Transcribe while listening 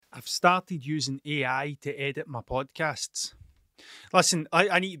I've started using AI to edit my podcasts. Listen,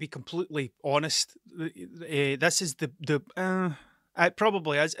 I need to be completely honest. This is it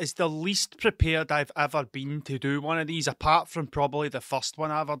probably is. It's the least prepared I've ever been to do one of these, apart from probably the first one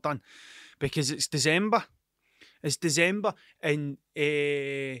I ever done, because it's December. It's December, and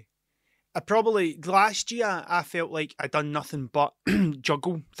I probably last year I felt like I'd done nothing but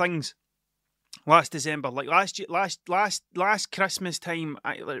juggle things. Last December, like last Christmas time,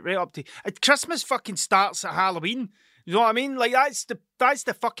 right up to Christmas fucking starts at Halloween. You know what I mean? Like that's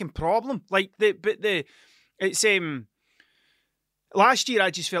the fucking problem. Like it's last year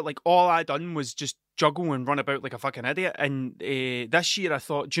I just felt like all I done was just juggle and run about like a fucking idiot. And this year I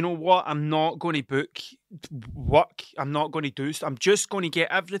thought, do you know what? I'm not going to book work. I'm not going to do. I'm just going to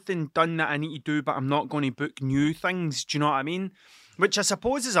get everything done that I need to do, but I'm not going to book new things. Do you know what I mean? Which I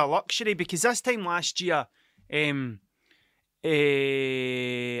suppose is a luxury, because this time last year, I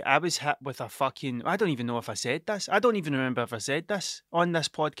was hit with a fucking... I don't even know if I said this. I don't even remember if I said this on this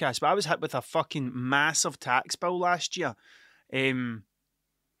podcast, but I was hit with a fucking massive tax bill last year,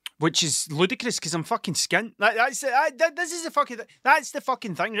 which is ludicrous because I'm fucking skint. That's the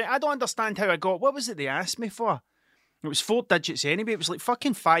fucking thing, right? I don't understand how I got... What was it they asked me for? It was 4 digits anyway. It was like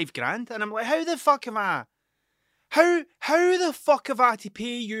fucking $5,000. And I'm like, how the fuck am I... How the fuck have I to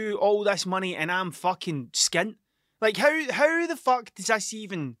pay you all this money and I'm fucking skint? Like, how the fuck does this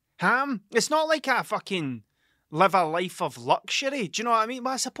even happen? It's not like I fucking live a life of luxury. Do you know what I mean?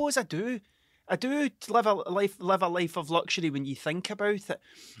 Well, I suppose I do. I do live a life of luxury when you think about it.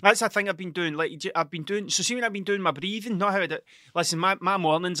 That's the thing I've been doing. Like, so see when I've been doing my breathing, not how I do. Listen, my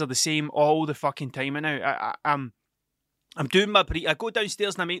mornings are the same all the fucking time now. I'm doing my I go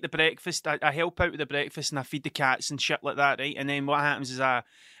downstairs and I make the breakfast. I help out with the breakfast and I feed the cats and shit like that, right? And then what happens is I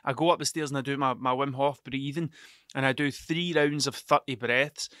go up the stairs and I do my Wim Hof breathing, and I do 3 rounds of 30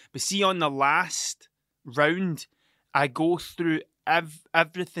 breaths. But see, on the last round, I go through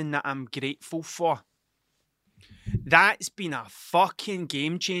everything that I'm grateful for. That's been a fucking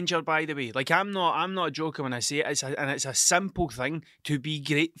game changer, by the way. Like, I'm not joking when I say it. It's a simple thing to be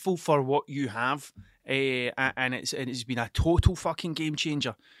grateful for what you have. And it's been a total fucking game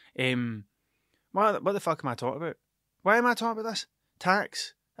changer. What the fuck am I talking about? Why am I talking about this?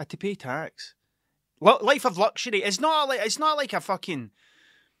 Tax. I had to pay tax. Life of luxury. It's not like a fucking...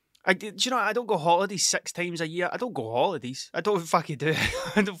 do you know, I don't go holidays 6 times a year. I don't go holidays. I don't fucking do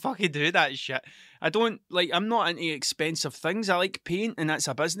I don't fucking do that shit. I'm not into expensive things. I like paint, and that's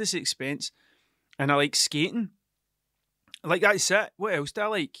a business expense. And I like skating. Like, that's it. What else do I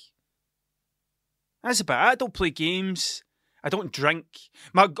like? That's about it. I don't play games. I don't drink.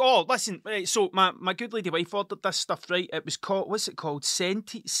 Listen, right, so my good lady wife ordered this stuff, right? It was called, what's it called?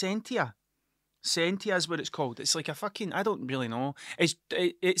 Sentia. Sentia is what it's called. It's like a fucking, I don't really know. It's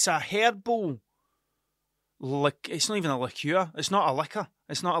a herbal, it's not even a liqueur. It's not a liquor.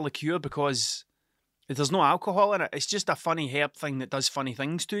 It's not a liqueur because there's no alcohol in it. It's just a funny herb thing that does funny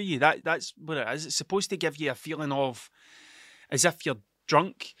things to you. That's what it is. It's supposed to give you a feeling of as if you're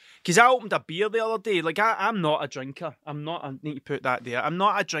drunk. Because I opened a beer the other day. Like, I'm not a drinker. I need to put that there. I'm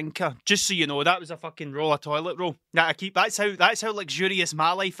not a drinker. Just so you know, that was a fucking roll of toilet roll that I keep. That's how luxurious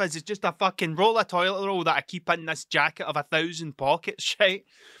my life is. It's just a fucking roll of toilet roll that I keep in this jacket of 1,000 pockets, right?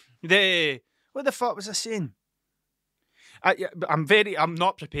 What the fuck was I saying? I'm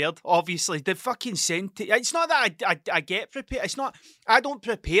not prepared, obviously. The fucking it's not that I get prepared. It's not, I don't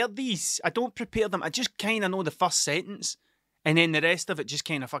prepare these. I don't prepare them. I just kind of know the first sentence. And then the rest of it just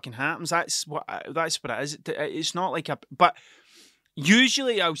kind of fucking happens. That's what it is. It's not like but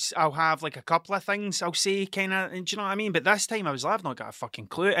usually I'll have like a couple of things I'll say kind of, do you know what I mean? But this time I was like, I've not got a fucking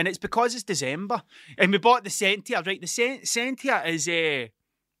clue. And it's because it's December. And we bought the Sentia, right? The Sentia is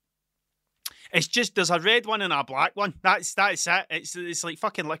it's just, there's a red one and a black one. That's it. It's like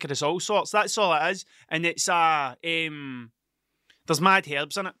fucking licorice all sorts. That's all it is. And it's there's mad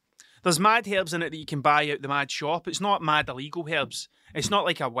herbs in it. There's mad herbs in it that you can buy out the mad shop. It's not mad illegal herbs. It's not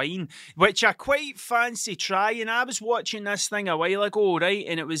like a wine, which I quite fancy trying. I was watching this thing a while ago, right?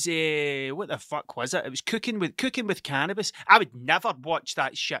 And it was, what the fuck was it? It was cooking with cannabis. I would never watch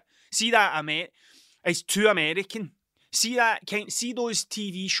that shit. See that, it's too American. See those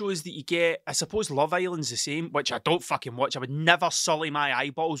TV shows that you get, I suppose Love Island's the same, which I don't fucking watch. I would never sully my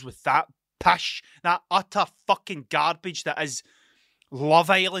eyeballs with that pish, that utter fucking garbage that is Love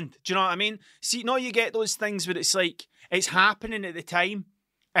Island. Do you know what I mean? See, no, you get those things where it's like, it's happening at the time,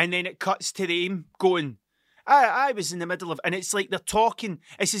 and then it cuts to them going, I was in the middle of, and it's like they're talking,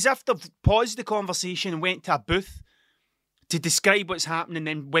 it's as if they've paused the conversation and went to a booth to describe what's happening and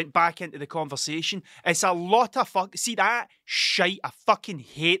then went back into the conversation. It's a lot of see that shite. I fucking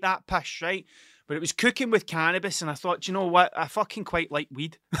hate that piss, right? But it was cooking with cannabis, and I thought, you know what? I fucking quite like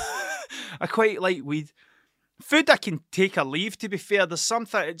weed. I quite like weed. Food I can take or leave, to be fair. There's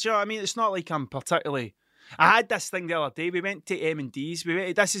something, do you know what I mean? It's not like I'm particularly... I had this thing the other day. We went to M&D's.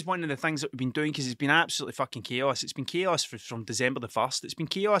 This is one of the things that we've been doing because it's been absolutely fucking chaos. It's been chaos from December the 1st. It's been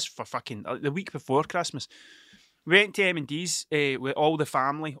chaos for fucking the week before Christmas. We went to M&D's with all the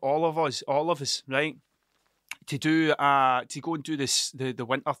family, all of us, right? To go and do this the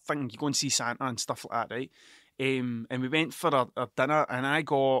winter thing. You go and see Santa and stuff like that, right? And we went for a dinner, and I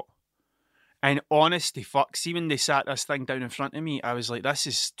got... And honest to fuck, see when they sat this thing down in front of me, I was like, this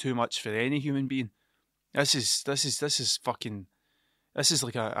is too much for any human being. This is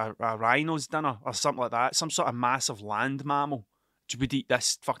like a rhino's dinner or something like that. Some sort of massive land mammal would eat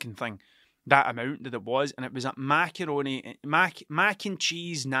this fucking thing. That amount that it was. And it was at macaroni, mac and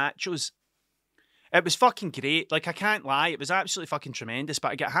cheese nachos. It was fucking great. Like, I can't lie. It was absolutely fucking tremendous.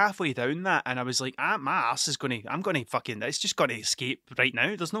 But I got halfway down that and I was like, my ass is I'm going to fucking, it's just going to escape right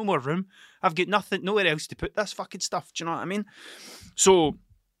now. There's no more room. I've got nowhere else to put this fucking stuff. Do you know what I mean? So,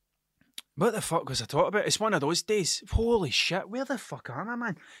 what the fuck was I talking about? It's one of those days. Holy shit, where the fuck am I,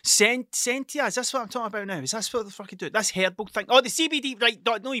 man? Sentia, is this what I'm talking about now? Is this what the fuck I do? This herbal thing. Oh, the CBD, right,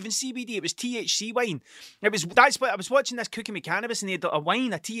 not even CBD, it was THC wine. That's what I was watching this Cooking with Cannabis, and they had a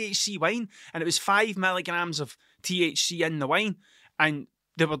wine, a THC wine, and it was 5 milligrams of THC in the wine, and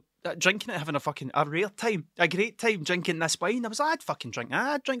they were drinking it, having a great time drinking this wine. I'd fucking drink that.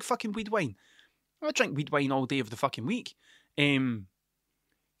 I'd drink fucking weed wine. I'd drink weed wine all day of the fucking week.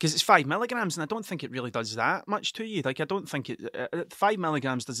 Because it's 5 milligrams, and I don't think it really does that much to you. Like, I don't think 5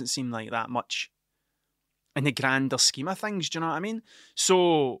 milligrams doesn't seem like that much in the grander scheme of things. Do you know what I mean?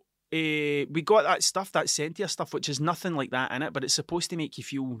 So we got that stuff, that Sentia stuff, which is nothing like that in it, but it's supposed to make you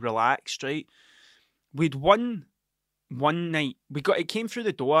feel relaxed, right? We'd one night, it came through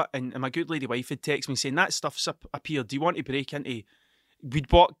the door, and my good lady wife had texted me saying, that stuff's appeared. Do you want to break into...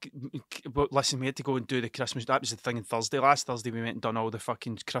 Listen, we had to go and do the Christmas, that was the thing on Thursday. Last Thursday we went and done all the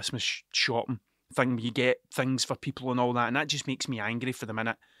fucking Christmas shopping thing where you get things for people and all that, and that just makes me angry for the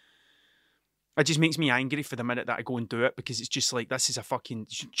minute. It just makes me angry for the minute that I go and do it, because it's just like, this is a fucking...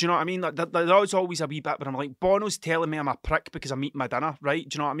 Do you know what I mean? Like, there's always a wee bit where I'm like, Bono's telling me I'm a prick because I'm eating my dinner, right?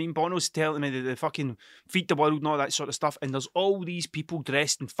 Do you know what I mean? Bono's telling me the fucking feed the world and all that sort of stuff, and there's all these people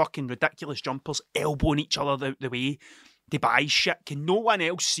dressed in fucking ridiculous jumpers elbowing each other the way they buy shit. Can no one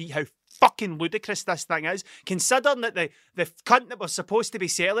else see how fucking ludicrous this thing is? Considering that the cunt that was supposed to be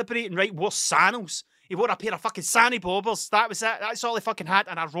celebrating, right, wore sandals. He wore a pair of fucking Sandy Bobbers. That was it. That's all he fucking had,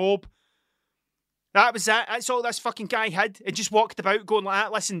 and a robe. That was it. That's all this fucking guy had. He just walked about going like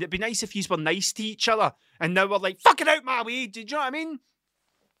that. Listen, it'd be nice if you were nice to each other. And now we're like, fucking out my way. Do you know what I mean?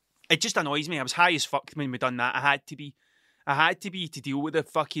 It just annoys me. I was high as fuck when we done that. I had to be to deal with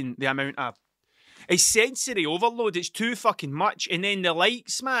the amount of... It's sensory overload. It's too fucking much. And then the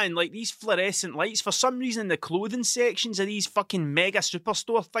lights, man, like these fluorescent lights, for some reason, the clothing sections of these fucking mega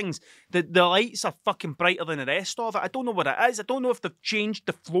superstore things, the lights are fucking brighter than the rest of it. I don't know what it is. I don't know if they've changed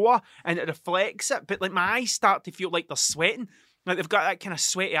the floor and it reflects it, but like my eyes start to feel like they're sweating. Like they've got that kind of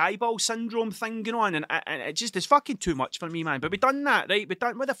sweaty eyeball syndrome thing going on, and it just is fucking too much for me, man. But we done that, right?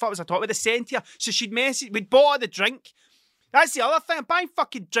 What the fuck was I talking about? The Sentia. So she'd message, we'd bought her the drink. That's the other thing. I'm buying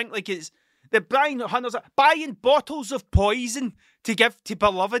fucking drink like it's... The Brian Hunters are buying bottles of poison to give to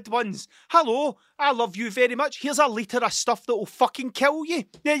beloved ones. Hello, I love you very much. Here's a litre of stuff that will fucking kill you.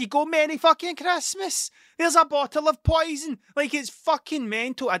 There you go, Merry fucking Christmas. There's a bottle of poison. Like, it's fucking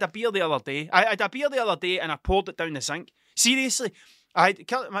mental. I had a beer the other day. And I poured it down the sink. Seriously. My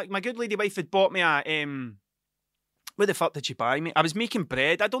good lady wife had bought me a... What the fuck did she buy me? I was making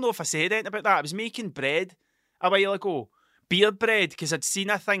bread. I don't know if I said anything about that. I was making bread a while ago. Beer bread, because I'd seen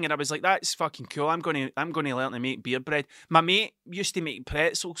a thing and I was like, that's fucking cool. I'm going to learn to make beer bread. My mate used to make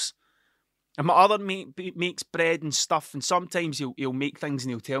pretzels, and my other mate makes bread and stuff, and sometimes he'll make things and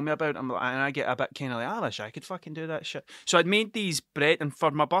he'll tell me about them, and I get a bit kind of like, I wish I could fucking do that shit. So I'd made these bread, and for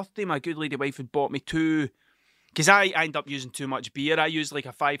my birthday, my good lady wife had bought me 2, because I end up using too much beer. I use like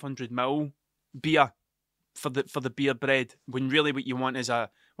a 500ml beer for the beer bread, when really what you want is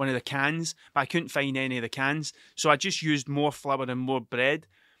one of the cans, but I couldn't find any of the cans, so I just used more flour and more bread,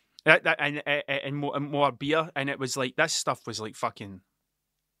 and more beer, and it was like, this stuff was like fucking,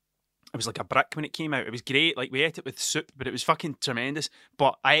 it was like a brick when it came out. It was great. Like, we ate it with soup, but it was fucking tremendous.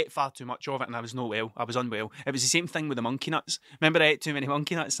 But I ate far too much of it, and I was unwell. It was the same thing with the monkey nuts. Remember, I ate too many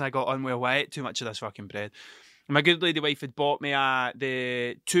monkey nuts and I got unwell. I ate too much of this fucking bread. My good lady wife had bought me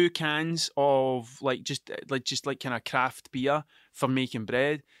the 2 cans of just kind of craft beer for making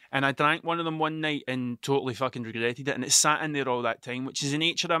bread, and I drank one of them one night and totally fucking regretted it, and it sat in there all that time, which is the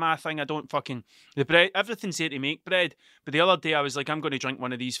nature of my thing. I don't fucking the bread. Everything's here to make bread, but the other day I was like, I'm going to drink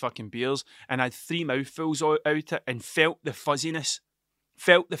one of these fucking beers, and I had 3 mouthfuls out it and felt the fuzziness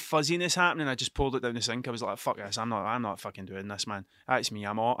happening. I just pulled it down the sink. I was like, fuck this. I'm not fucking doing this, man. That's me.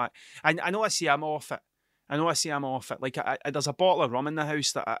 I'm off. I know I say I'm off it. Like, there's a bottle of rum in the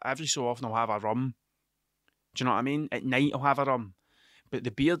house that every so often I'll have a rum. Do you know what I mean? At night I'll have a rum. But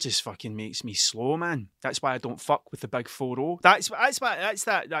the beer just fucking makes me slow, man. That's why I don't fuck with the big 4-0. That's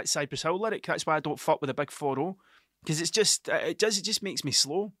that Cypress Hill lyric. That's why I don't fuck with the big 4-0. Because it just makes me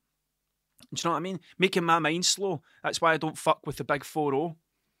slow. Do you know what I mean? Making my mind slow. That's why I don't fuck with the big 4-0.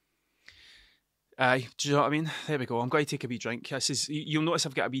 Aye, do you know what I mean? There we go. I'm going to take a wee drink. You'll notice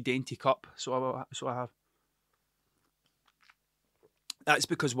I've got a wee dainty cup, so I have. That's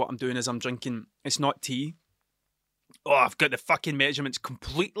because what I'm doing is I'm drinking, it's not tea. Oh, I've got the fucking measurements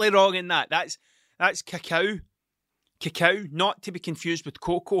completely wrong in that. That's cacao. Cacao, not to be confused with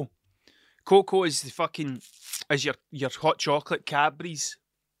cocoa. Cocoa is your hot chocolate Cadbury's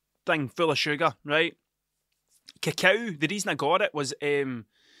thing full of sugar, right? Cacao, the reason I got it was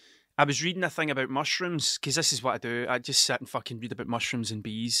I was reading a thing about mushrooms, because this is what I do. I just sit and fucking read about mushrooms and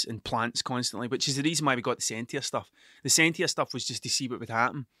bees and plants constantly, which is the reason why we got the Sentia stuff. The Sentia stuff was just to see what would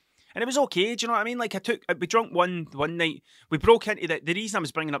happen. And it was okay, do you know what I mean? Like, we drunk one night, we broke into the reason I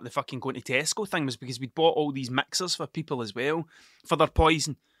was bringing up the fucking going to Tesco thing was because we'd bought all these mixers for people as well, for their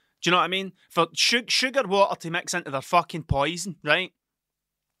poison. Do you know what I mean? For sugar water to mix into their fucking poison, right?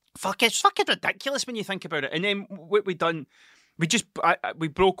 It's fucking ridiculous when you think about it. And then what we done, we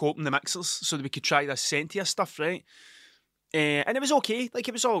broke open the mixers so that we could try this Sentia stuff, right? And it was okay. Like,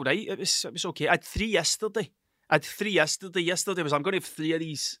 it was all right. It was okay. I had 3 yesterday. Yesterday was, I'm going to have 3 of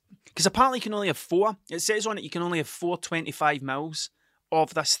these. Because apparently you can only have 4. It says on it you can only have 4 25 mils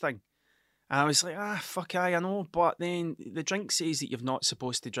of this thing. And I was like, fuck I know. But then the drink says that you're not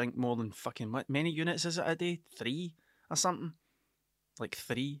supposed to drink more than fucking, what many units is it a day? 3 or something? Like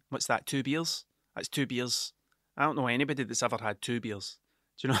 3? What's that, 2 beers? That's 2 beers. I don't know anybody that's ever had 2 beers.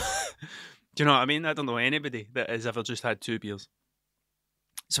 Do you know? Do you know what I mean? I don't know anybody that has ever just had 2 beers.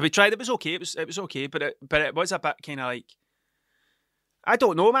 So we tried. It was okay. It was okay, but it was a bit kind of like, I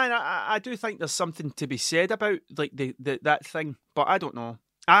don't know, man. I do think there's something to be said about like that thing, but I don't know.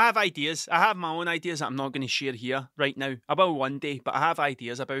 I have ideas. I have my own ideas that I'm not going to share here right now. I will one day, but I have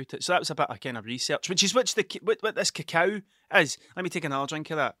ideas about it. So that was a bit of kind of research, which is what this cacao is. Let me take another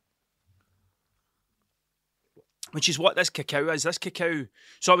drink of that. Which is what this cacao is. This cacao.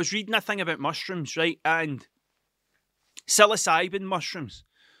 So I was reading a thing about mushrooms, right? And psilocybin mushrooms.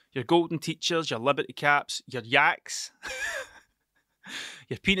 Your golden teachers, your liberty caps, your yaks,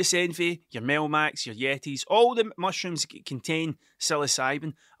 your penis envy, your melmacs, your yetis, all the mushrooms that contain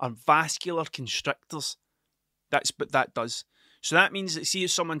psilocybin are vascular constrictors. That's what that does. So that means that, see,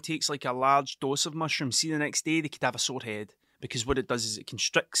 if someone takes like a large dose of mushrooms, see, the next day they could have a sore head, because what it does is it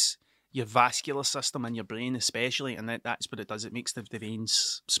constricts your vascular system in your brain especially, and that's what it does. It makes the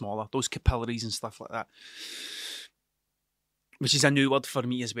veins smaller, those capillaries and stuff like that. Which is a new word for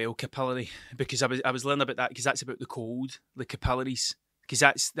me as well, capillary, because I was learning about that, because that's about the cold, the capillaries, because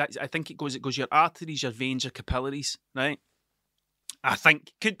that's I think it goes your arteries, your veins, your capillaries, right? I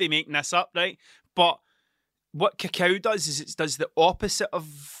think, could be making this up, right? But what cacao does is it does the opposite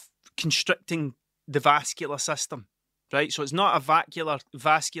of constricting the vascular system, right? So it's not a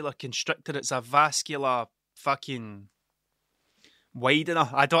vascular constrictor, it's a vascular fucking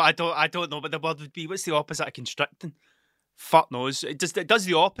widener. I don't know what the word would be. What's the opposite of constricting? Fuck knows. It does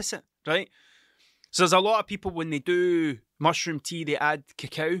the opposite, right? So there's a lot of people, when they do mushroom tea, they add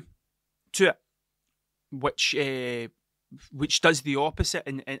cacao to it, which does the opposite,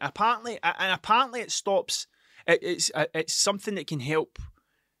 and apparently it stops. It's something that can help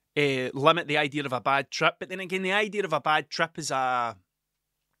limit the idea of a bad trip. But then again, the idea of a bad trip is a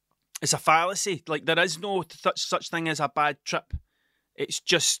fallacy. Like, there is no such thing as a bad trip. It's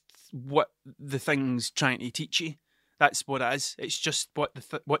just what the thing's trying to teach you. That's what it is. It's just what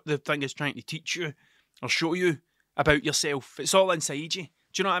the thing is trying to teach you or show you about yourself. It's all inside you. Do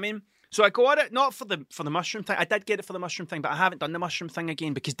you know what I mean? So I got it, not for the mushroom thing. I did get it for the mushroom thing, but I haven't done the mushroom thing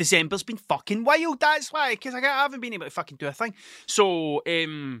again because December's been fucking wild. That's why, because I haven't been able to fucking do a thing. So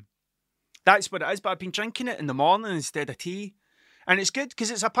that's what it is. But I've been drinking it in the morning instead of tea, and it's good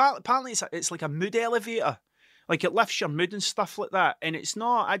because apparently it's like a mood elevator. Like, it lifts your mood and stuff like that. And it's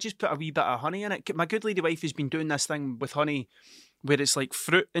not, I just put a wee bit of honey in it. My good lady wife has been doing this thing with honey where it's like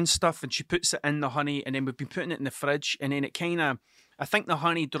fruit and stuff, and she puts it in the honey, and then we've been putting it in the fridge, and then it kind of, I think the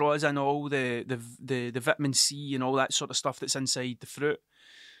honey draws in all the vitamin C and all that sort of stuff that's inside the fruit.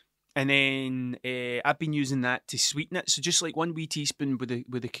 And then I've been using that to sweeten it. So just like 1 wee teaspoon with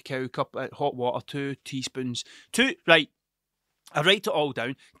the cacao cup at hot water, 2 teaspoons, I write it all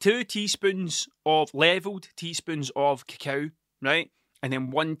down. 2 teaspoons of levelled teaspoons of cacao, right? And then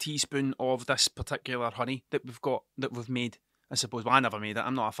 1 teaspoon of this particular honey that we've made, I suppose. Well, I never made it.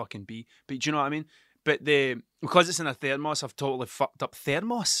 I'm not a fucking bee. But do you know what I mean? But because it's in a thermos, I've totally fucked up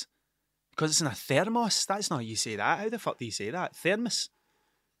thermos. Because it's in a thermos. That's not how you say that. How the fuck do you say that? Thermos.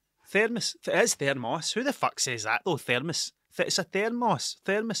 Thermos. It is thermos. Who the fuck says that though? Thermos. It's a thermos.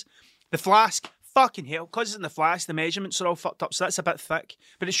 Thermos. The flask. Fucking hell. Because it's in the flask, the measurements are all fucked up. So that's a bit thick.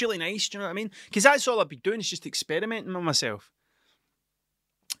 But it's really nice. Do you know what I mean? Because that's all I've been doing is just experimenting with myself.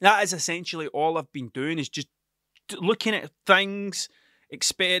 That is essentially all I've been doing is just looking at things,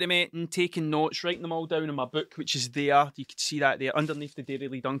 experimenting, taking notes, writing them all down in my book, which is there. You can see that there underneath the Dairy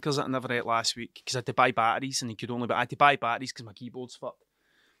Lee Dunkers that I never ate last week because I had to buy batteries and I had to buy batteries because my keyboard's fucked.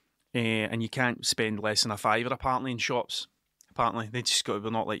 And you can't spend less than £5 apparently in shops. Apparently, they just will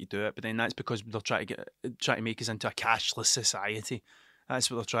not let you do it. But then that's because they're trying to make us into a cashless society.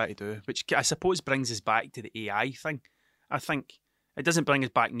 That's what they're trying to do, which I suppose brings us back to the AI thing. I think it doesn't bring us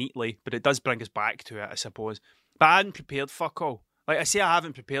back neatly, but it does bring us back to it, I suppose. But I hadn't prepared fuck all. Like I say, I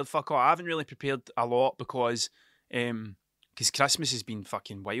haven't prepared fuck all. I haven't really prepared a lot because Christmas has been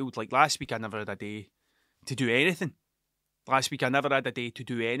fucking wild. Like last week, I never had a day to do anything.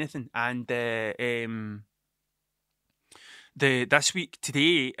 And this week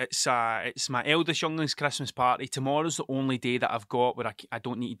today it's my eldest youngling's Christmas party. Tomorrow's the only day that I've got where I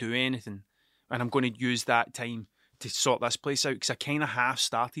don't need to do anything, and I'm going to use that time to sort this place out because I kind of half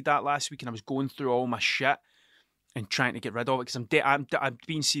started that last week and I was going through all my shit and trying to get rid of it because I'm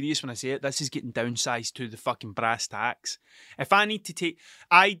being serious when I say it. This is getting downsized to the fucking brass tacks. If I need to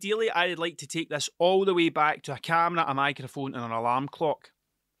ideally I'd like to take this all the way back to a camera, a microphone and an alarm clock.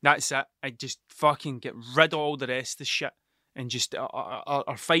 That's it. I'd just fucking get rid of all the rest of the shit and just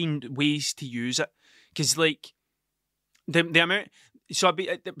or find ways to use it. Because like the amount, so I'd be,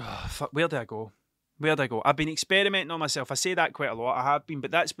 where do I go? I've been experimenting on myself. I say that quite a lot. I have been,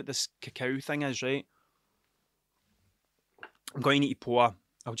 but that's what this cacao thing is, right? I'm going to need to pour.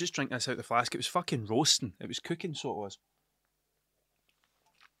 I'll just drink this out the flask. It was fucking roasting. It was cooking, so it was.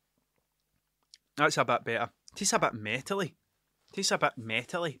 That's a bit better. Tastes a bit metally.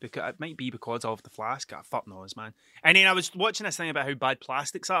 Because it might be because of the flask. Fuck knows, man. And then I was watching this thing about how bad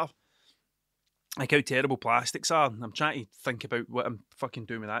plastics are. Like how terrible plastics are. I'm trying to think about what I'm fucking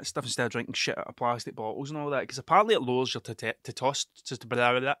doing with that stuff instead of drinking shit out of plastic bottles and all that. Because apparently it lowers your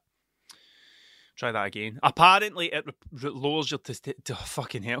Try that again. Apparently it lowers your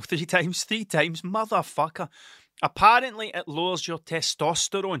fucking hell 3 times, motherfucker. Apparently it lowers your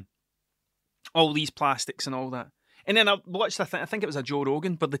testosterone. All these plastics and all that. And then I watched the thing, I think it was a Joe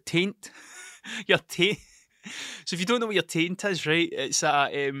Rogan, but the taint, your taint. So if you don't know what your taint is, right, it's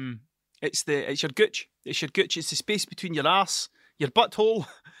your gooch. It's your gooch. It's the space between your arse, your butthole,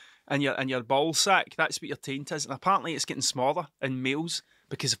 and your ball sack. That's what your taint is. And apparently it's getting smaller in males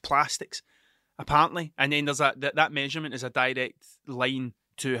because of plastics. Apparently. And then there's that measurement is a direct line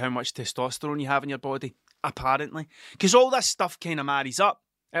to how much testosterone you have in your body. Apparently. Because all this stuff kind of marries up.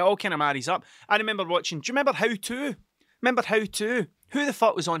 It all kind of marries up. I remember watching, do you remember How To? Who the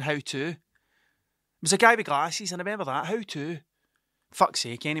fuck was on How To? It was a guy with glasses, and I remember that. How To? Fuck's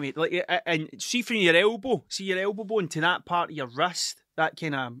sake, anyway. Like, and see from your elbow bone to that part of your wrist, that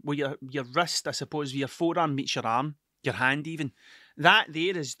kind of, well, your wrist, I suppose, your forearm meets your arm, your hand even. That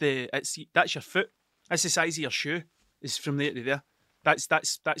there is that's your foot. That's the size of your shoe. Is from there to there.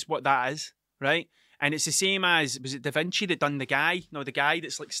 That's what that is, right? And it's the same as, was it Da Vinci that done the guy? No, the guy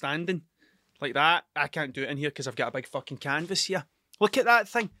that's like standing like that. I can't do it in here because I've got a big fucking canvas here. Look at that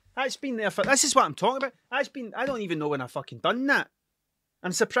thing. That's been there for, this is what I'm talking about. I don't even know when I fucking done that.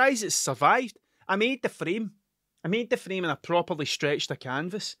 I'm surprised it's survived. I made the frame and I properly stretched a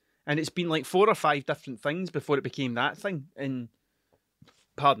canvas. And it's been like 4 or 5 different things before it became that thing. And,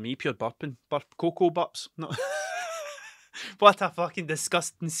 pardon me, pure burping. Cocoa burps. No. What a fucking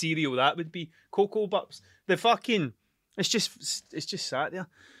disgusting cereal that would be. Cocoa burps. It's just sat there.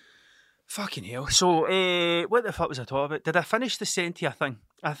 Fucking hell. So, what the fuck was I talking about? Did I finish the Sentia thing?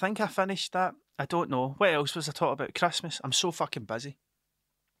 I think I finished that. I don't know. What else was I talking about? Christmas. I'm so fucking busy.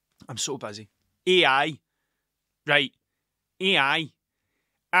 I'm so busy. AI. Right. AI.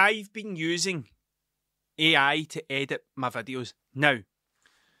 I've been using AI to edit my videos. Now,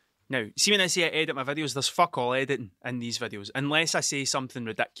 Now, see when I say I edit my videos, there's fuck all editing in these videos. Unless I say something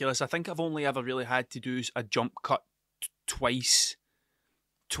ridiculous. I think I've only ever really had to do a jump cut twice.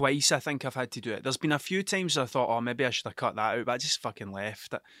 Twice I think I've had to do it. There's been a few times I thought, oh, maybe I should have cut that out, but I just fucking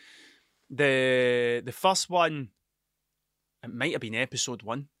left it. The first one, it might have been episode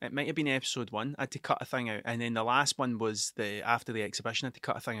 1. It might have been episode 1. I had to cut a thing out. And then the last one was after the exhibition, I had to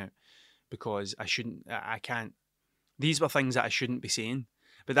cut a thing out. Because I can't. These were things that I shouldn't be saying.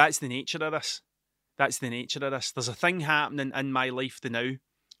 But that's the nature of this. That's the nature of this. There's a thing happening in my life now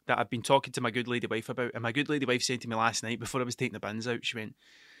that I've been talking to my good lady wife about. And my good lady wife said to me last night before I was taking the bins out, she went,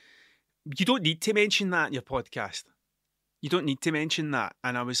 you don't need to mention that in your podcast. You don't need to mention that.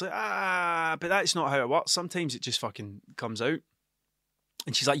 And I was like, but that's not how it works. Sometimes it just fucking comes out.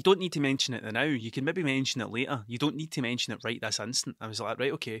 And she's like, you don't need to mention it now. You can maybe mention it later. You don't need to mention it right this instant. I was like,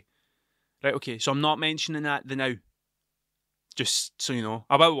 right, okay. Right, okay. So I'm not mentioning that the now. Just so you know.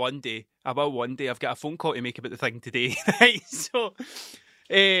 I will one day. I've got a phone call to make about the thing today. Right? So,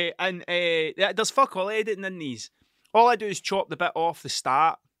 there's fuck all editing in these. All I do is chop the bit off the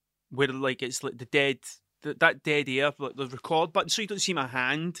start where like it's like that dead air, like the record button, so you don't see my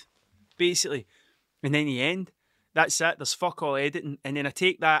hand, basically. And then the end. That's it. There's fuck all editing. And then I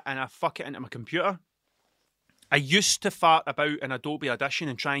take that and I fuck it into my computer. I used to fart about in Adobe Audition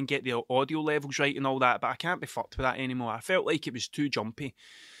and try and get the audio levels right and all that, but I can't be fucked with that anymore. I felt like it was too jumpy.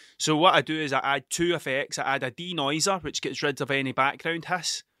 So what I do is I add 2 effects. I add a denoiser, which gets rid of any background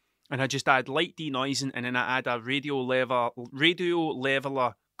hiss. And I just add light denoising, and then I add a radio leveler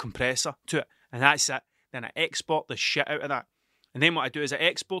compressor to it. And that's it. Then I export the shit out of that. And then what I do is I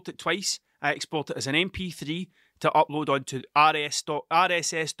export it twice. I export it as an MP3 to upload onto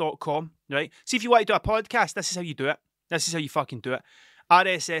rss.com, right? See, if you want to do a podcast, this is how you do it. This is how you fucking do it.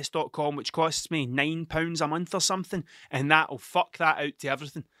 rss.com, which costs me £9 a month or something, and that'll fuck that out to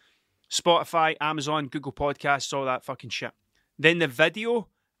everything. Spotify, Amazon, Google Podcasts, all that fucking shit. Then the video,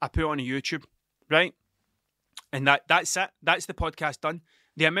 I put on YouTube, right? And that's it. That's the podcast done.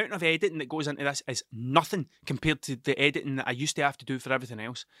 The amount of editing that goes into this is nothing compared to the editing that I used to have to do for everything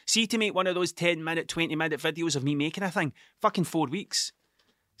else. See, to make one of those 10-minute, 20-minute videos of me making a thing, fucking 4 weeks.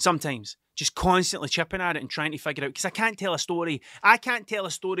 Sometimes. Just constantly chipping at it and trying to figure out, because I can't tell a story. I can't tell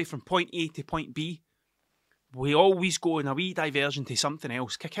a story from point A to point B. We always go in a wee diversion to something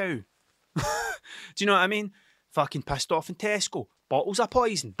else. Cacao. Do you know what I mean? Fucking pissed off in Tesco. Bottles of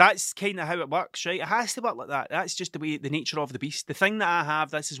poison. That's kind of how it works, right? It has to work like that. That's just the nature of the beast. The thing that I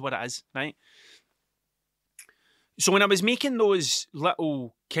have, this is what it is, right? So when I was making those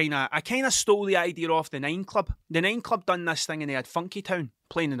little I kind of stole the idea off the 9 Club. The 9 Club done this thing and they had Funky Town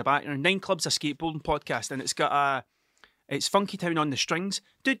playing in the background. 9 Club's a skateboarding podcast and it's Funky Town on the strings.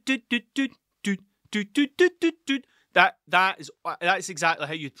 That's exactly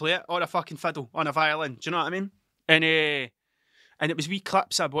how you'd play it, or a fucking fiddle on a violin. Do you know what I mean? And it was wee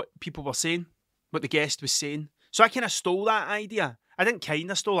clips of what people were saying, what the guest was saying. So I kind of stole that idea. I didn't kind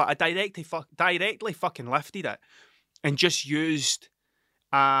of stole it. I directly fucking lifted it and just used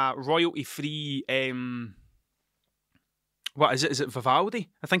royalty-free. What is it? Is it Vivaldi?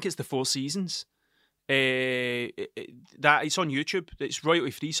 I think it's the Four Seasons. That it's on YouTube. It's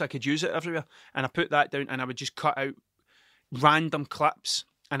royalty-free, so I could use it everywhere. And I put that down, and I would just cut out random clips,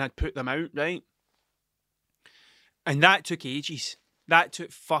 and I'd put them out, right? And that took ages. That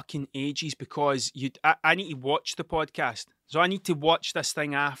took fucking ages because I need to watch the podcast. So I need to watch this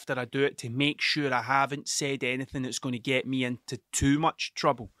thing after I do it to make sure I haven't said anything that's going to get me into too much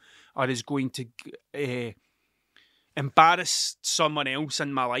trouble or is going to embarrass someone else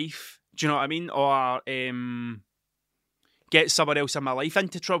in my life. Do you know what I mean? Or get someone else in my life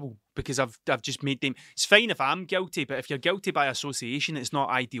into trouble because I've just made them. It's fine if I'm guilty, but if you're guilty by association, it's not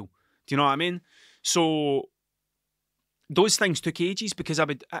ideal. Do you know what I mean? So those things took ages because I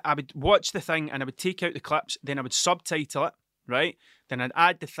would watch the thing and I would take out the clips, then I would subtitle it, right? Then I'd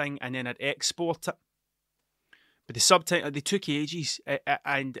add the thing and then I'd export it. But the subtitle, they took ages,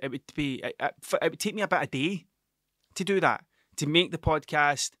 and it would take me about a day to do that, to make the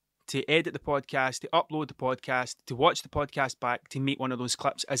podcast, to edit the podcast, to upload the podcast, to watch the podcast back, to make one of those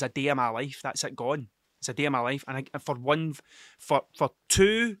clips is a day of my life. That's it, gone. It's a day of my life. And for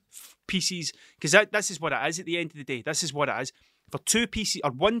 2 pieces, because this is what it is at the end of the day. This is what it is. For 2 pieces,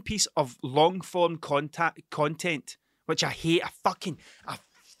 or 1 piece of long-form content, which I hate. I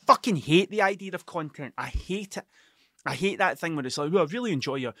fucking hate the idea of content. I hate it. I hate that thing where it's like, oh, I really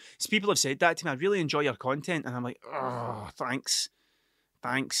enjoy your... So people have said that to me, I really enjoy your content. And I'm like, oh, thanks.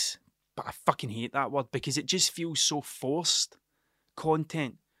 But I fucking hate that word because it just feels so forced.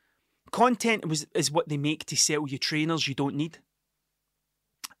 Content. Content is what they make to sell you trainers you don't need.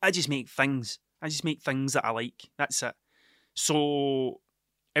 I just make things. I just make things that I like. That's it. So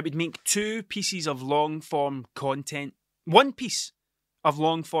it would make 2 pieces of long-form content. 1 piece of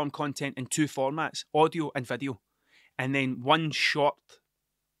long-form content in 2 formats, audio and video. And then 1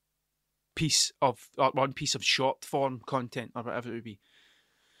 piece of short-form content, or whatever it would be.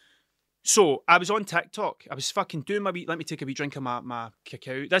 So, I was on TikTok. I was fucking doing my wee... Let me take a wee drink of my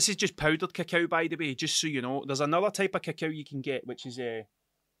cacao. This is just powdered cacao, by the way, just so you know. There's another type of cacao you can get, which is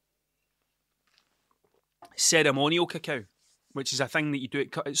ceremonial cacao, which is a thing that you do.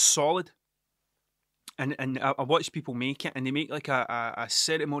 It's solid. And I watch people make it, and they make like a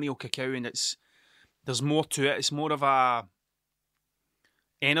ceremonial cacao, and there's more to it. It's more of a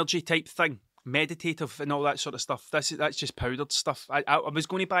energy type thing. Meditative and all that sort of stuff. That's just powdered stuff. I was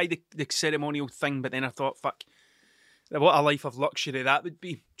going to buy the ceremonial thing, but then I thought, fuck, what a life of luxury that would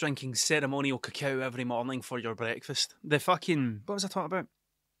be, drinking ceremonial cacao every morning for your breakfast. The fucking, what was I talking about?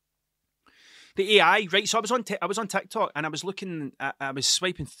 The AI, right? So I was on TikTok, and I was looking, I was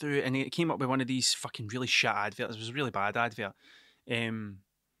swiping through, and it came up with one of these fucking really shit adverts. It was a really bad advert,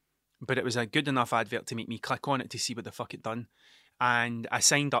 but it was a good enough advert to make me click on it to see what the fuck it done, and I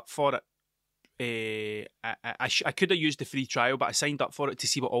signed up for it. I could have used the free trial, but I signed up for it to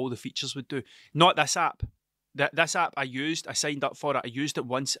see what all the features would do. Not this app. This app I signed up for it, I used it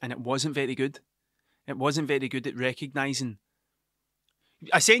once, and it wasn't very good. It wasn't very good at recognising.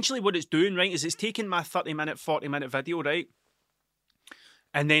 Essentially what it's doing, right, is it's taking my 30-minute, 40-minute video, right,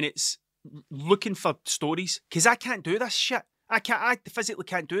 and then it's looking for stories, because I can't do this shit. I physically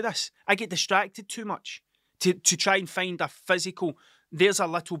can't do this. I get distracted too much to try and find a physical, there's a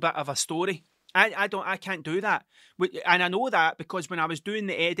little bit of a story. I can't do that. And I know that because when I was doing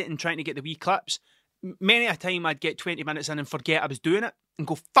the editing, trying to get the wee clips, many a time I'd get 20 minutes in and forget I was doing it and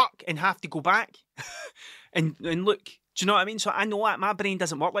go, fuck, and have to go back and look. Do you know what I mean? So I know that my brain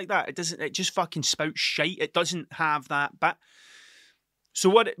doesn't work like that. It just fucking spouts shite. It doesn't have that bit. So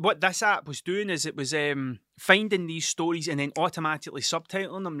what this app was doing is it was finding these stories and then automatically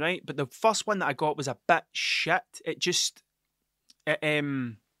subtitling them, right? But the first one that I got was a bit shit.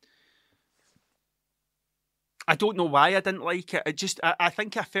 I don't know why I didn't like it. I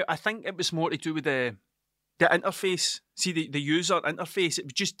think it was more to do with the interface. See, the user interface.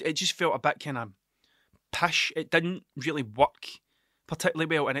 It just felt a bit kind of pish. It didn't really work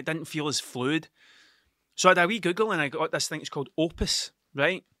particularly well, and it didn't feel as fluid. So I had a wee Google, and I got this thing. It's called Opus,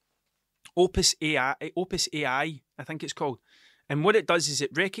 right? Opus AI, I think it's called. And what it does is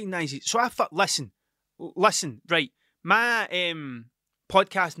it recognises. So I thought, listen, right? My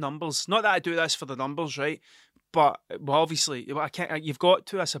podcast numbers. Not that I do this for the numbers, right? But well, obviously, I can't. You've got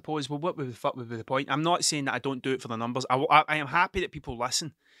to, I suppose. Well, what the fuck would be the point? I'm not saying that I don't do it for the numbers. I am happy that people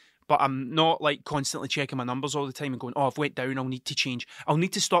listen, but I'm not like constantly checking my numbers all the time and going, "Oh, I've went down. I'll need to change. I'll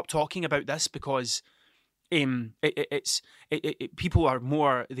need to stop talking about this because people are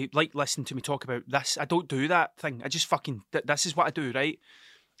more. They like listening to me talk about this. I don't do that thing. I just fucking. This is what I do, right?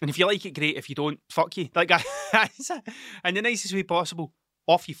 And if you like it, great. If you don't, fuck you. Like, in the nicest way possible,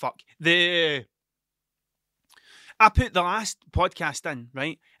 off you fuck. I put the last podcast in,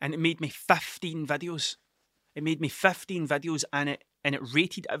 right, and it made me 15 videos. It made me 15 videos, and it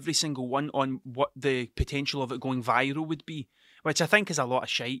rated every single one on what the potential of it going viral would be, which I think is a lot of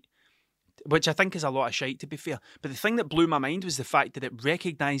shite. To be fair. But the thing that blew my mind was the fact that it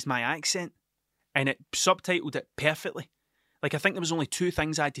recognised my accent, and it subtitled it perfectly. Like, I think there was only 2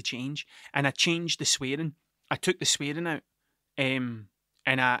 things I had to change, and I changed the swearing. I took the swearing out, and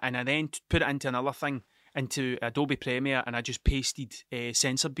I then put it into another thing, into Adobe Premiere, and I just pasted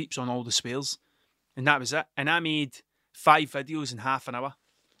censor beeps on all the swears, and that was it. And I made 5 videos in half an hour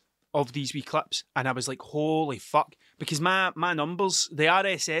of these wee clips, and I was like, holy fuck, because my numbers, the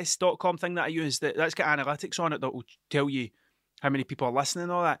RSS.com thing that I use, that's got analytics on it that will tell you how many people are listening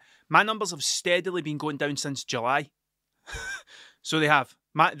and all that. My numbers have steadily been going down since July. So they have.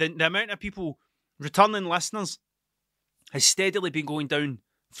 The amount of people, returning listeners, has steadily been going down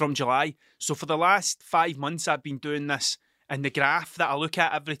from July. So for the last 5 months I've been doing this, and the graph that I look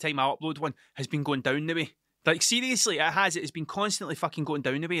at every time I upload one has been going down the way. Like, seriously, it has. It has been constantly fucking going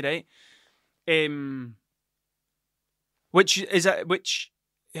down the way, right? Which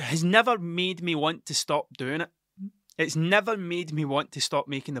has never made me want to stop doing it. It's never made me want to stop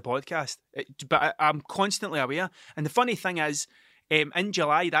making the podcast. But I'm constantly aware. And the funny thing is, in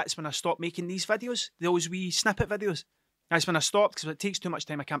July, that's when I stopped making these videos, those wee snippet videos. That's when I stopped, because it takes too much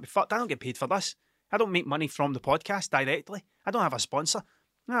time. I can't be fucked. I don't get paid for this. I don't make money from the podcast directly. I don't have a sponsor.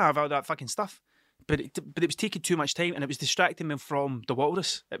 I don't have all that fucking stuff. But it was taking too much time, and it was distracting me from the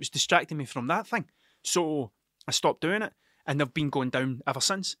Walrus. It was distracting me from that thing. So I stopped doing it. and they've been going down ever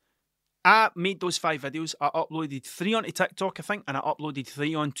since. I made those 5 videos. I uploaded 3 onto TikTok, I think, and I uploaded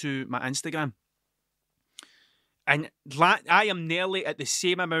 3 onto my Instagram. And I am nearly at the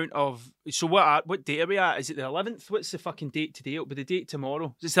same amount of... So what date are we at? Is it the 11th? What's the fucking date today? It'll be the date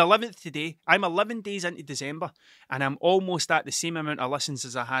tomorrow. It's the 11th today. I'm 11 days into December, and I'm almost at the same amount of listens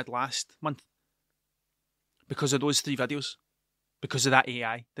as I had last month. Because of those 3 videos. Because of that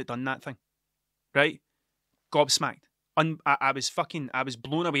AI that done that thing. Right? Gobsmacked. I was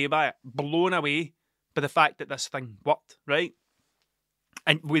blown away by it. Blown away by the fact that this thing worked, right?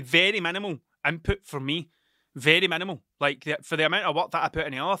 And with very minimal input for me. Very minimal. Like, for the amount of work that I put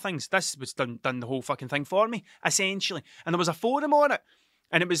into other things, this was done the whole fucking thing for me, essentially. And there was a forum on it.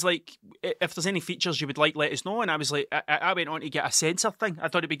 And it was like, if there's any features you would like, let us know. And I was like, I went on to get a censor thing. I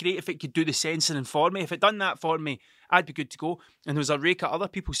thought it'd be great if it could do the censoring for me. If it done that for me, I'd be good to go. And there was a rake of other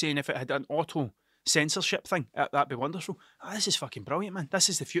people saying if it had an auto censorship thing, that'd be wonderful. Oh, this is fucking brilliant, man. This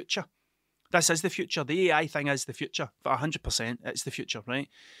is the future. This is the future. The AI thing is the future. For 100%, it's the future, right?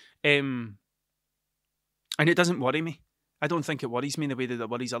 And it doesn't worry me. I don't think it worries me in the way that it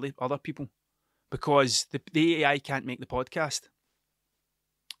worries other people. Because the AI can't make the podcast.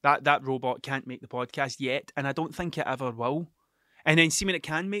 That robot can't make the podcast yet, and I don't think it ever will. And then see when it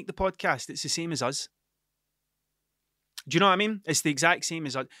can make the podcast, it's the same as us. Do you know what I mean? It's the exact same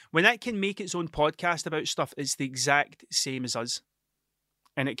as us. When it can make its own podcast about stuff, it's the exact same as us.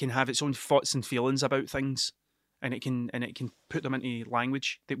 And it can have its own thoughts and feelings about things. And it can put them into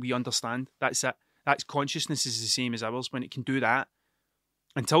language that we understand. That's it. That's consciousness is the same as ours. When it can do that,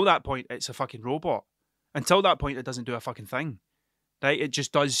 until that point, it's a fucking robot. Until that point, it doesn't do a fucking thing. Right? It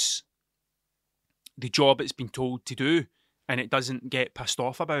just does the job it's been told to do, and it doesn't get pissed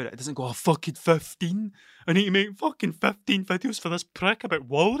off about it. It doesn't go, oh, fucking 15. I need to make fucking 15 videos for this prick about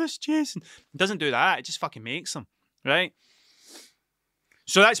walrus chasing. It doesn't do that. It just fucking makes them. Right?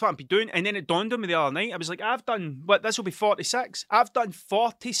 So that's what I've been doing. And then it dawned on me the other night. I was like, this will be 46. I've done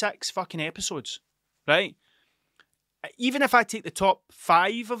 46 fucking episodes. Right? Even if I take the top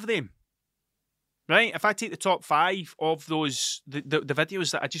 5 of them, right? If I take the top 5 of those, the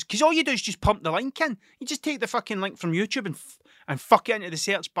videos that I just... Because all you do is just pump the link in. You just take the fucking link from YouTube and fuck it into the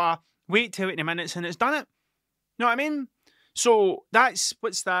search bar, wait 20 minutes and it's done it. You know what I mean? So that's...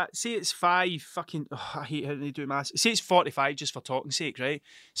 What's that? Say it's 5 fucking... Oh, I hate how they do maths. Say it's 45 just for talking sake, right?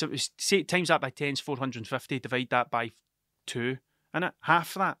 So it was, say times that by 10 is 450, divide that by 2. Innit?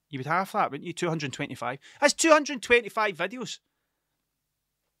 Half that. You would half that, wouldn't you? 225. That's 225 videos.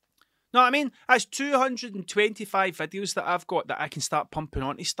 Know what I mean? That's 225 videos that I've got that I can start pumping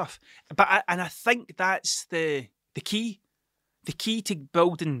onto stuff. And I think that's the key. The key to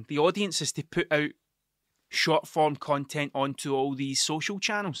building the audience is to put out short form content onto all these social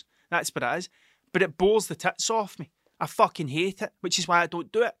channels. That's what it is. But it bores the tits off me. I fucking hate it, which is why I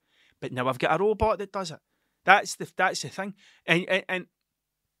don't do it. But now I've got a robot that does it. That's the thing. And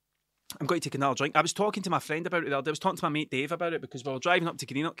I'm going to take another drink. I was talking to my friend about it the other day. I was talking to my mate Dave about it because we were driving up to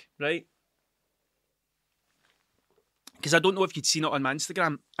Greenock, right? Because I don't know if you'd seen it on my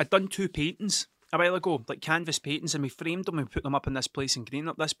Instagram. I'd done 2 paintings a while ago, like canvas paintings, and we framed them and put them up in this place in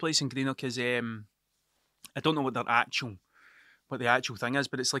Greenock. This place in Greenock is, I don't know what the actual thing is,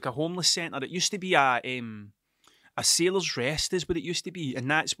 but it's like a homeless centre. It used to be a sailor's rest is what it used to be, and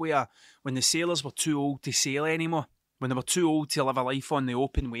that's where, when the sailors were too old to sail anymore, when they were too old to live a life on the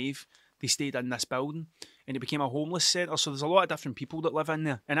open wave, they stayed in this building, and it became a homeless centre. So there's a lot of different people that live in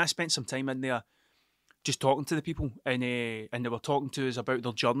there, and I spent some time in there just talking to the people, and they were talking to us about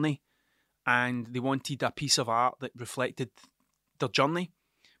their journey, and they wanted a piece of art that reflected their journey,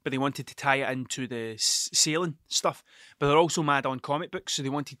 but they wanted to tie it into the sailing stuff. But they're also mad on comic books, so they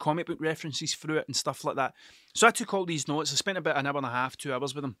wanted comic book references through it and stuff like that. So I took all these notes. I spent about an hour and a half, 2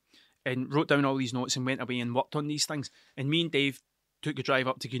 hours with them, and wrote down all these notes and went away and worked on these things. And me and Dave took a drive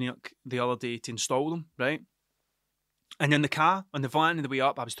up to Greenock the other day to install them, right? And in the car, on the van on the way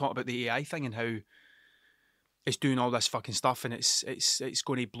up, I was talking about the AI thing and how it's doing all this fucking stuff, and it's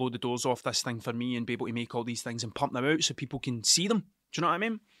going to blow the doors off this thing for me and be able to make all these things and pump them out so people can see them. Do you know what I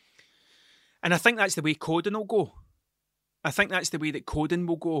mean? And I think that's the way coding will go. I think that's the way that coding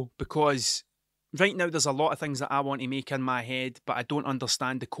will go, because right now there's a lot of things that I want to make in my head, but I don't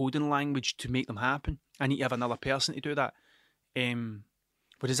understand the coding language to make them happen. I need to have another person to do that.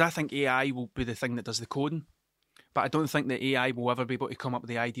 Whereas I think AI will be the thing that does the coding, but I don't think that AI will ever be able to come up with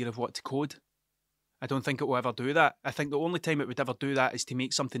the idea of what to code. I don't think it will ever do that. I think the only time it would ever do that is to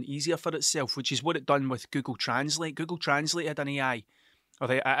make something easier for itself, which is what it done with Google Translate. Google Translate had an AI.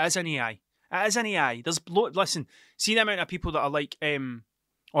 It is an AI. It is an AI. Listen, see the amount of people that are like,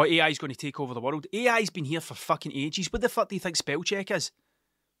 or AI's going to take over the world. AI's been here for fucking ages. What the fuck do you think spell check is?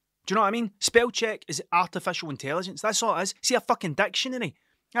 Do you know what I mean? Spell check is artificial intelligence. That's all it is. See, a fucking dictionary.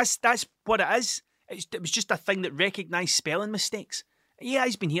 That's what it is. It was just a thing that recognised spelling mistakes.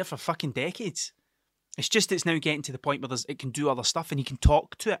 AI's been here for fucking decades. It's just it's now getting to the point where it can do other stuff and you can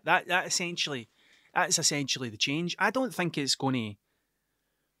talk to it. That's essentially the change. I don't think it's going to...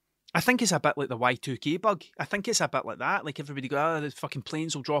 I think it's a bit like the Y2K bug. I think it's a bit like that. Like everybody go, the fucking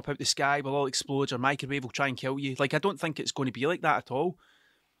planes will drop out the sky, will all explode, or microwave will try and kill you. Like, I don't think it's going to be like that at all.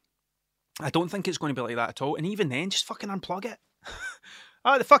 I don't think it's going to be like that at all. And even then, just fucking unplug it.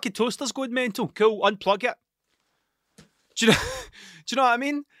 The fucking toaster's going mental. Cool, unplug it. Do you know what I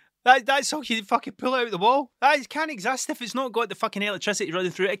mean? That's all you fucking pull out the wall. That can't exist if it's not got the fucking electricity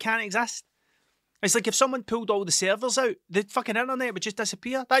running through it. It can't exist. It's like if someone pulled all the servers out, the fucking internet would just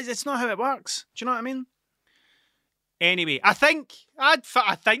disappear. It's not how it works. Do you know what I mean? Anyway, I think I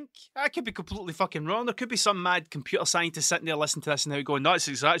could be completely fucking wrong. There could be some mad computer scientist sitting there listening to this and now going,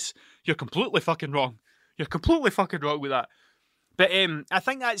 that's you're completely fucking wrong. You're completely fucking wrong with that. But I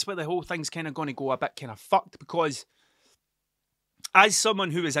think that's where the whole thing's kind of going to go a bit kind of fucked, because as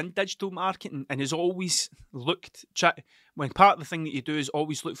someone who is in digital marketing and has always looked, when part of the thing that you do is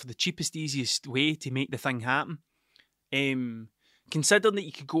always look for the cheapest, easiest way to make the thing happen, considering that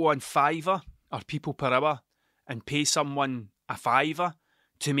you could go on Fiverr or People Per Hour and pay someone a $5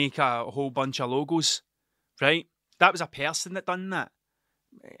 to make a whole bunch of logos, right? That was a person that done that.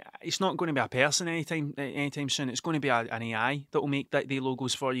 It's not going to be a person anytime soon. It's going to be an AI that will make the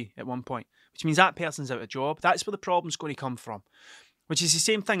logos for you at one point, which means that person's out of job. That's where the problem's going to come from, which is the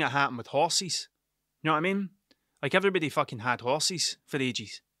same thing that happened with horses. You know what I mean? Like, everybody fucking had horses for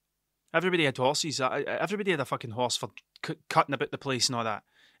ages. Everybody had horses. Everybody had a fucking horse for cutting about the place and all that.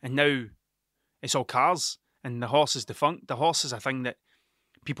 And now it's all cars, and the horse is defunct. The horse is a thing that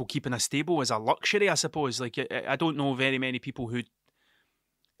people keep in a stable as a luxury, I suppose. Like, I don't know very many people who...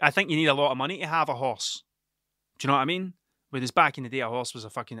 I think you need a lot of money to have a horse. Do you know what I mean? Whereas back in the day, a horse was a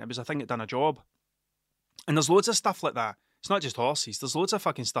thing that done a job. And there's loads of stuff like that. It's not just horses. There's loads of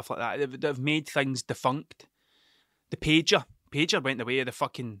fucking stuff like that that have made things defunct. The pager. Pager went the way of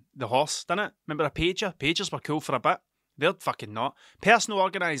the horse, didn't it? Remember a pager? Pagers were cool for a bit. They're fucking not. Personal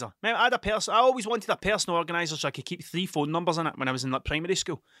organiser. I always wanted a personal organiser so I could keep 3 phone numbers in it when I was in primary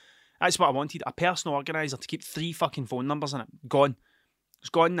school. That's what I wanted. A personal organiser to keep 3 fucking phone numbers in it. Gone. It's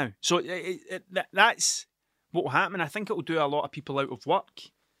gone now. So that's what will happen. I think it will do a lot of people out of work.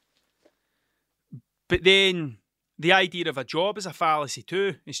 But then the idea of a job is a fallacy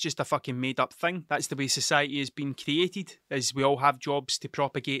too. It's just a fucking made up thing. That's the way society has been created, is we all have jobs to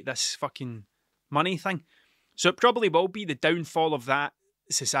propagate this fucking money thing. So it probably will be the downfall of that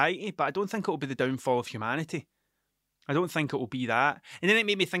society, but I don't think it will be the downfall of humanity. I don't think it will be that. And then it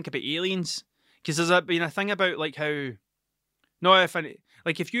made me think about aliens, because there's been a thing about like how... No,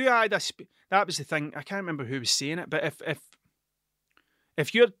 if you had that was the thing. I can't remember who was saying it, but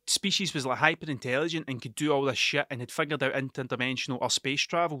if your species was like hyper intelligent and could do all this shit and had figured out interdimensional or space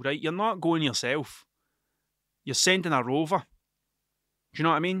travel, right? You're not going yourself. You're sending a rover. Do you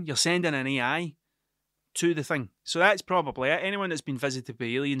know what I mean? You're sending an AI to the thing. So that's probably it. Anyone that's been visited by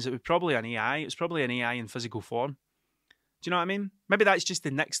aliens, it was probably an AI. It's probably an AI in physical form. Do you know what I mean? Maybe that's just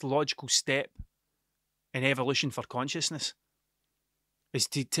the next logical step in evolution for consciousness. Is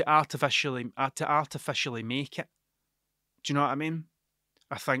to artificially make it. Do you know what I mean?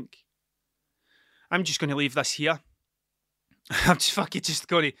 I think I'm just going to leave this here. I'm just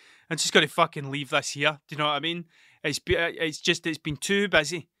going to fucking leave this here. Do you know what I mean? It's been too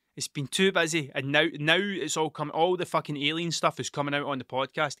busy. It's been too busy, and now it's all come. All the fucking alien stuff is coming out on the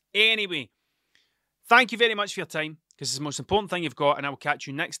podcast. Anyway, thank you very much for your time, because it's the most important thing you've got, and I will catch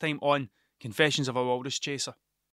you next time on Confessions of a Walrus Chaser.